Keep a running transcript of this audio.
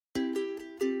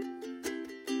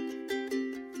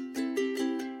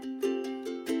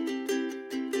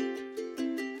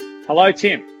Hello,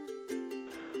 Tim.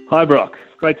 Hi, Brock.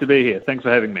 Great to be here. Thanks for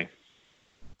having me.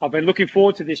 I've been looking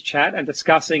forward to this chat and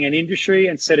discussing an industry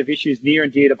and set of issues near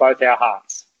and dear to both our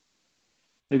hearts.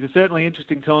 These are certainly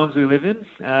interesting times we live in,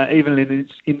 even in an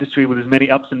industry with as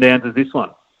many ups and downs as this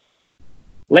one.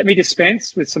 Let me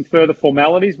dispense with some further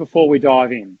formalities before we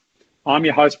dive in. I'm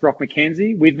your host, Brock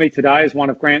Mackenzie. With me today is one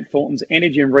of Grant Thornton's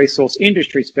energy and resource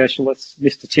industry specialists,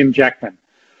 Mr. Tim Jackman.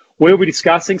 We'll be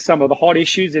discussing some of the hot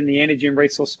issues in the energy and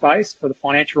resource space for the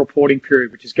financial reporting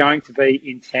period, which is going to be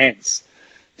intense.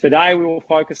 Today, we will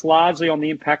focus largely on the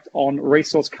impact on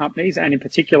resource companies and in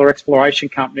particular exploration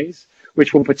companies,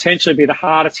 which will potentially be the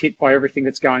hardest hit by everything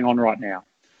that's going on right now.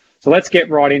 So let's get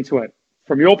right into it.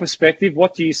 From your perspective,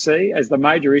 what do you see as the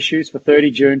major issues for 30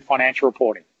 June financial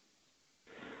reporting?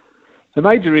 The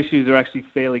major issues are actually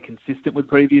fairly consistent with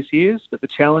previous years, but the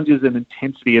challenges and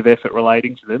intensity of effort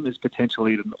relating to them is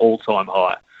potentially at an all-time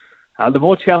high. The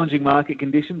more challenging market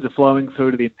conditions are flowing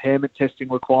through to the impairment testing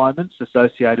requirements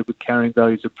associated with carrying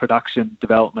values of production,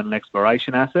 development and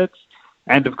exploration assets,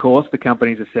 and of course the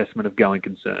company's assessment of going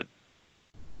concern.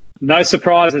 No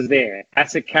surprises there.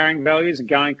 Asset carrying values and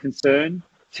going concern,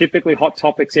 typically hot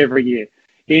topics every year.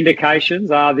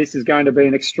 Indications are this is going to be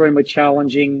an extremely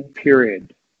challenging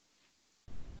period.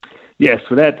 Yes,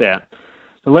 without doubt.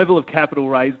 The level of capital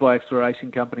raised by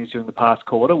exploration companies during the past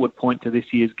quarter would point to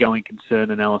this year's going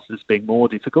concern analysis being more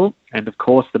difficult, and of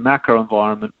course the macro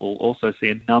environment will also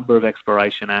see a number of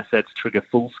exploration assets trigger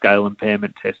full-scale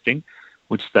impairment testing,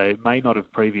 which they may not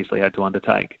have previously had to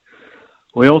undertake.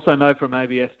 We also know from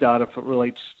ABS data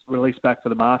released back for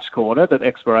the March quarter that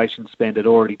exploration spend had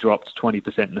already dropped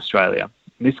 20% in Australia.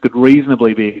 And this could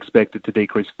reasonably be expected to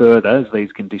decrease further as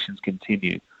these conditions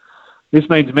continue. This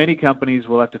means many companies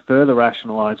will have to further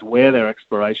rationalise where their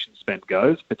exploration spend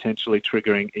goes, potentially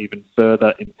triggering even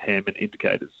further impairment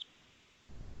indicators.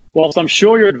 Whilst I'm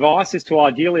sure your advice is to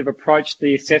ideally have approached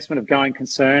the assessment of going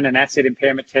concern and asset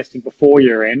impairment testing before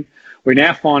year end, we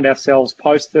now find ourselves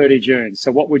post 30 June.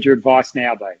 So what would your advice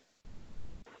now be?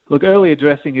 Look, early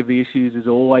addressing of the issues is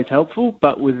always helpful,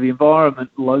 but with the environment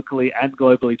locally and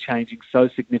globally changing so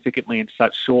significantly in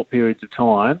such short periods of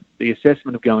time, the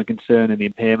assessment of going concern and the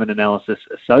impairment analysis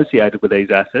associated with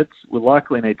these assets will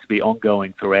likely need to be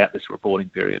ongoing throughout this reporting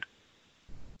period.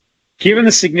 Given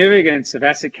the significance of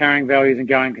asset carrying values and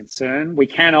going concern, we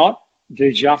cannot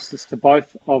do justice to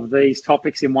both of these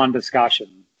topics in one discussion.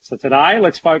 So today,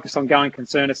 let's focus on going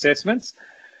concern assessments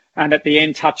and at the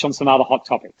end touch on some other hot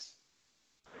topics.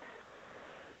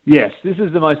 Yes, this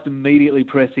is the most immediately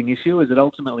pressing issue as it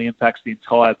ultimately impacts the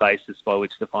entire basis by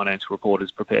which the financial report is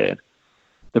prepared.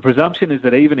 The presumption is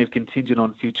that even if contingent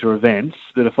on future events,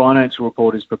 that a financial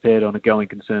report is prepared on a going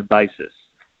concern basis.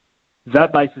 If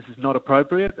that basis is not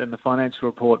appropriate, then the financial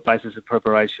report basis of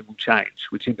preparation will change,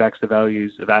 which impacts the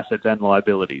values of assets and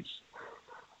liabilities.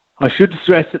 I should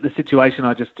stress that the situation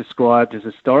I just described has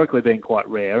historically been quite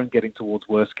rare and getting towards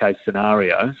worst case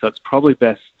scenario, so it's probably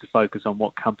best to focus on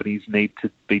what companies need to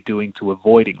be doing to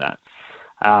avoiding that.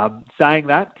 Saying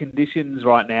that, conditions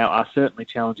right now are certainly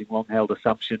challenging long-held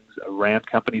assumptions around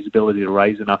companies' ability to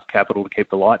raise enough capital to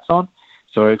keep the lights on,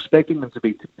 so we're expecting them to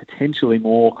be potentially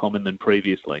more common than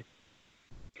previously.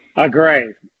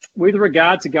 Agree. With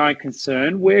regard to going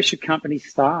concern, where should companies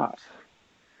start?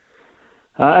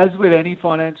 As with any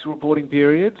financial reporting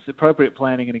periods, appropriate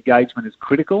planning and engagement is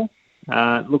critical.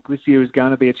 Look, this year is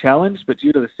going to be a challenge, but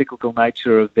due to the cyclical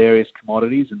nature of various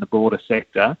commodities in the broader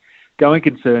sector, going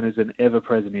concern is an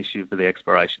ever-present issue for the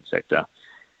exploration sector.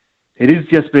 It is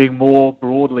just being more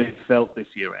broadly felt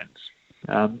this year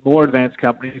ends. More advanced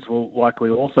companies will likely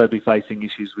also be facing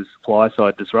issues with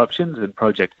supply-side disruptions and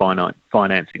project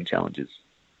financing challenges.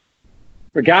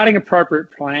 Regarding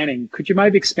appropriate planning, could you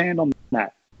maybe expand on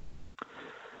that?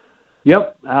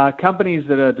 Yep. Companies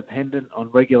that are dependent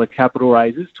on regular capital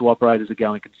raises to operate as a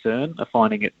going concern are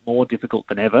finding it more difficult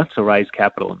than ever to raise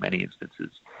capital in many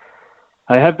instances.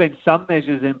 There have been some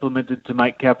measures implemented to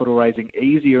make capital raising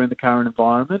easier in the current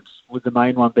environment, with the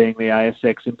main one being the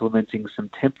ASX implementing some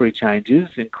temporary changes,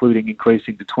 including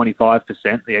increasing to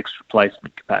 25% the extra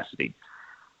placement capacity.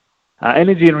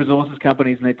 Energy and resources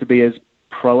companies need to be as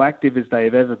proactive as they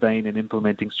have ever been in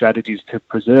implementing strategies to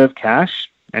preserve cash,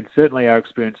 and certainly our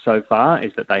experience so far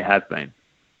is that they have been.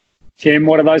 Tim,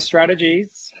 what are those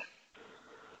strategies?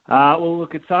 Well,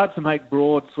 look, it's hard to make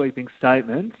broad, sweeping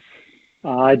statements.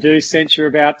 I do sense you're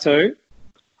about to.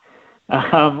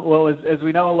 Well, as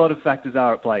we know, a lot of factors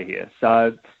are at play here.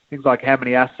 So things like how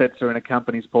many assets are in a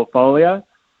company's portfolio,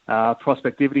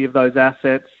 prospectivity of those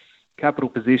assets, capital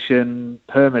position,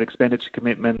 permit expenditure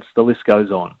commitments, the list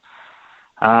goes on.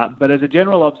 But as a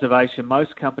general observation,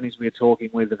 most companies we are talking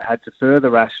with have had to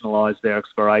further rationalise their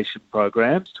exploration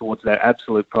programs towards their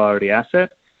absolute priority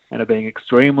asset and are being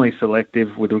extremely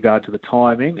selective with regard to the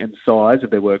timing and size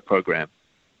of their work program.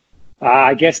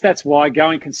 I guess that's why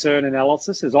going concern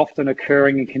analysis is often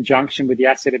occurring in conjunction with the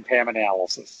asset impairment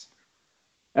analysis.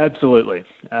 Absolutely.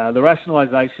 The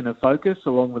rationalisation of focus,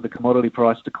 along with the commodity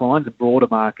price declines and broader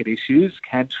market issues,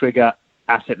 can trigger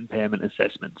asset impairment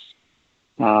assessments.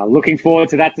 Looking forward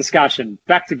to that discussion.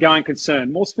 Back to going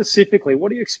concern. More specifically,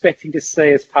 what are you expecting to see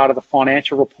as part of the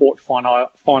financial report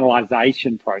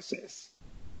finalisation process?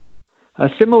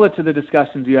 Similar to the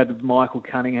discussions you had with Michael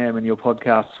Cunningham and your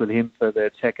podcasts with him for the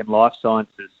tech and life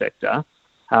sciences sector,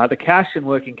 the cash and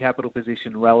working capital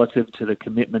position relative to the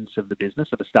commitments of the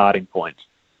business are the starting point.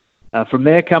 From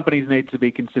there, companies need to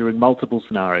be considering multiple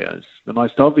scenarios, the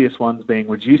most obvious ones being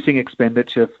reducing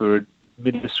expenditure for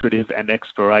administrative and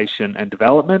exploration and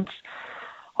development.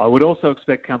 I would also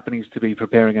expect companies to be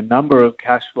preparing a number of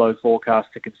cash flow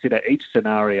forecasts to consider each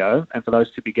scenario and for those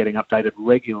to be getting updated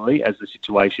regularly as the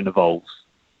situation evolves.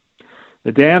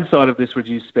 The downside of this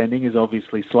reduced spending is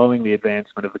obviously slowing the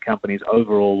advancement of the company's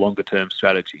overall longer-term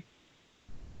strategy.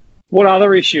 What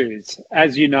other issues?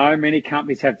 As you know, many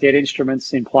companies have debt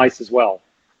instruments in place as well.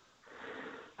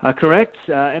 Correct.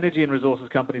 Energy and resources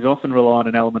companies often rely on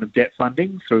an element of debt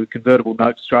funding through convertible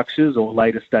note structures, or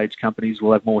later stage companies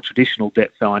will have more traditional debt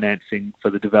financing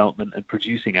for the development and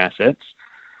producing assets.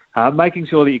 Making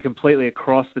sure that you're completely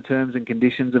across the terms and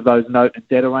conditions of those note and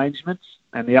debt arrangements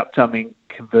and the upcoming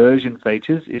conversion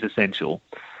features is essential.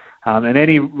 And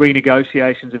any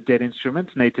renegotiations of debt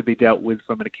instruments need to be dealt with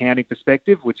from an accounting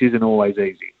perspective, which isn't always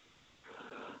easy.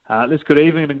 This could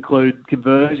even include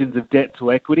conversions of debt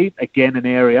to equity, again an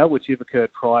area which, if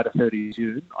occurred prior to 30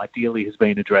 June, ideally has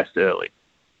been addressed early.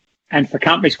 And for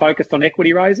companies focused on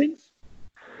equity raisings?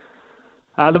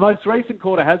 The most recent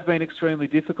quarter has been extremely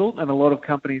difficult, and a lot of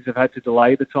companies have had to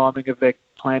delay the timing of their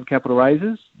planned capital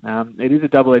raises. It is a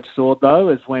double-edged sword, though,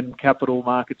 as when capital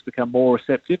markets become more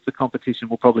receptive, the competition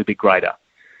will probably be greater.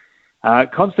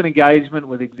 Constant engagement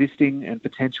with existing and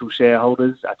potential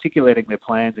shareholders, articulating their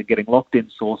plans and getting locked-in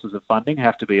sources of funding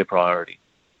have to be a priority.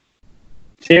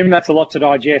 Tim, that's a lot to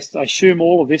digest. I assume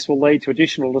all of this will lead to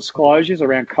additional disclosures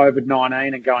around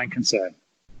COVID-19 and going concern.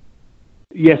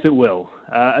 Yes, it will.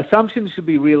 Assumptions should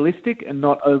be realistic and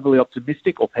not overly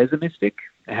optimistic or pessimistic.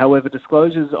 However,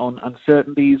 disclosures on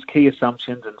uncertainties, key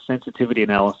assumptions and sensitivity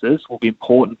analysis will be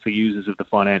important for users of the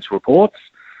financial reports,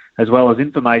 as well as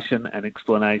information and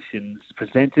explanations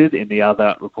presented in the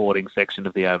other reporting section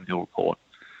of the annual report.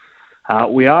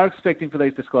 We are expecting for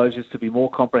these disclosures to be more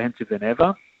comprehensive than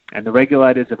ever, and the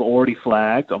regulators have already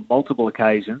flagged on multiple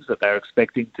occasions that they're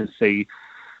expecting to see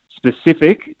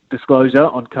specific disclosure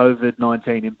on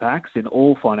COVID-19 impacts in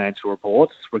all financial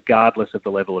reports, regardless of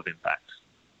the level of impact.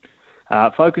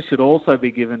 Focus should also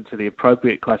be given to the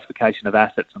appropriate classification of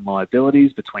assets and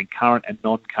liabilities between current and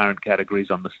non-current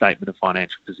categories on the statement of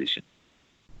financial position.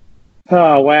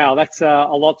 Oh, wow, that's a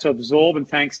lot to absorb, and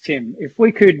thanks, Tim. If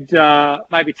we could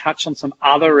maybe touch on some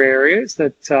other areas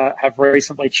that have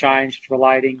recently changed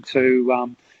relating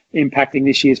to impacting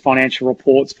this year's financial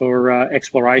reports for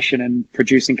exploration and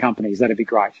producing companies, that'd be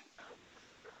great.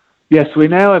 Yes, we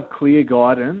now have clear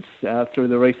guidance through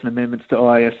the recent amendments to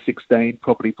IAS 16,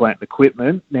 property, plant and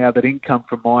equipment, now that income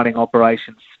from mining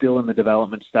operations still in the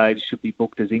development stage should be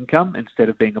booked as income instead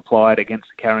of being applied against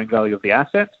the carrying value of the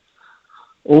asset.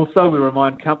 Also, we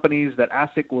remind companies that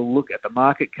ASIC will look at the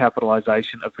market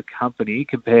capitalisation of the company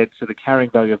compared to the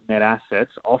carrying value of net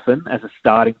assets, often as a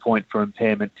starting point for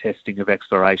impairment testing of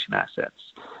exploration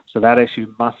assets. So that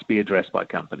issue must be addressed by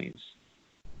companies.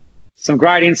 Some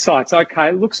great insights.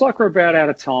 Okay, looks like we're about out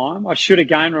of time. I should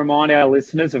again remind our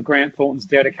listeners of Grant Thornton's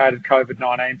dedicated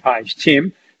COVID-19 page.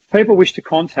 Tim, if people wish to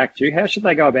contact you, how should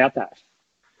they go about that?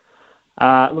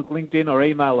 Look, LinkedIn or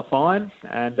email are fine.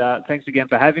 And thanks again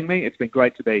for having me. It's been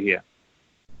great to be here.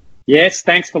 Yes,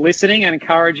 thanks for listening and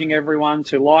encouraging everyone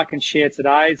to like and share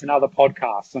today's and other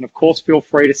podcasts. And of course, feel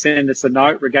free to send us a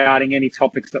note regarding any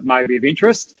topics that may be of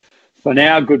interest. For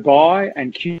now, goodbye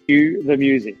and cue the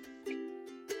music.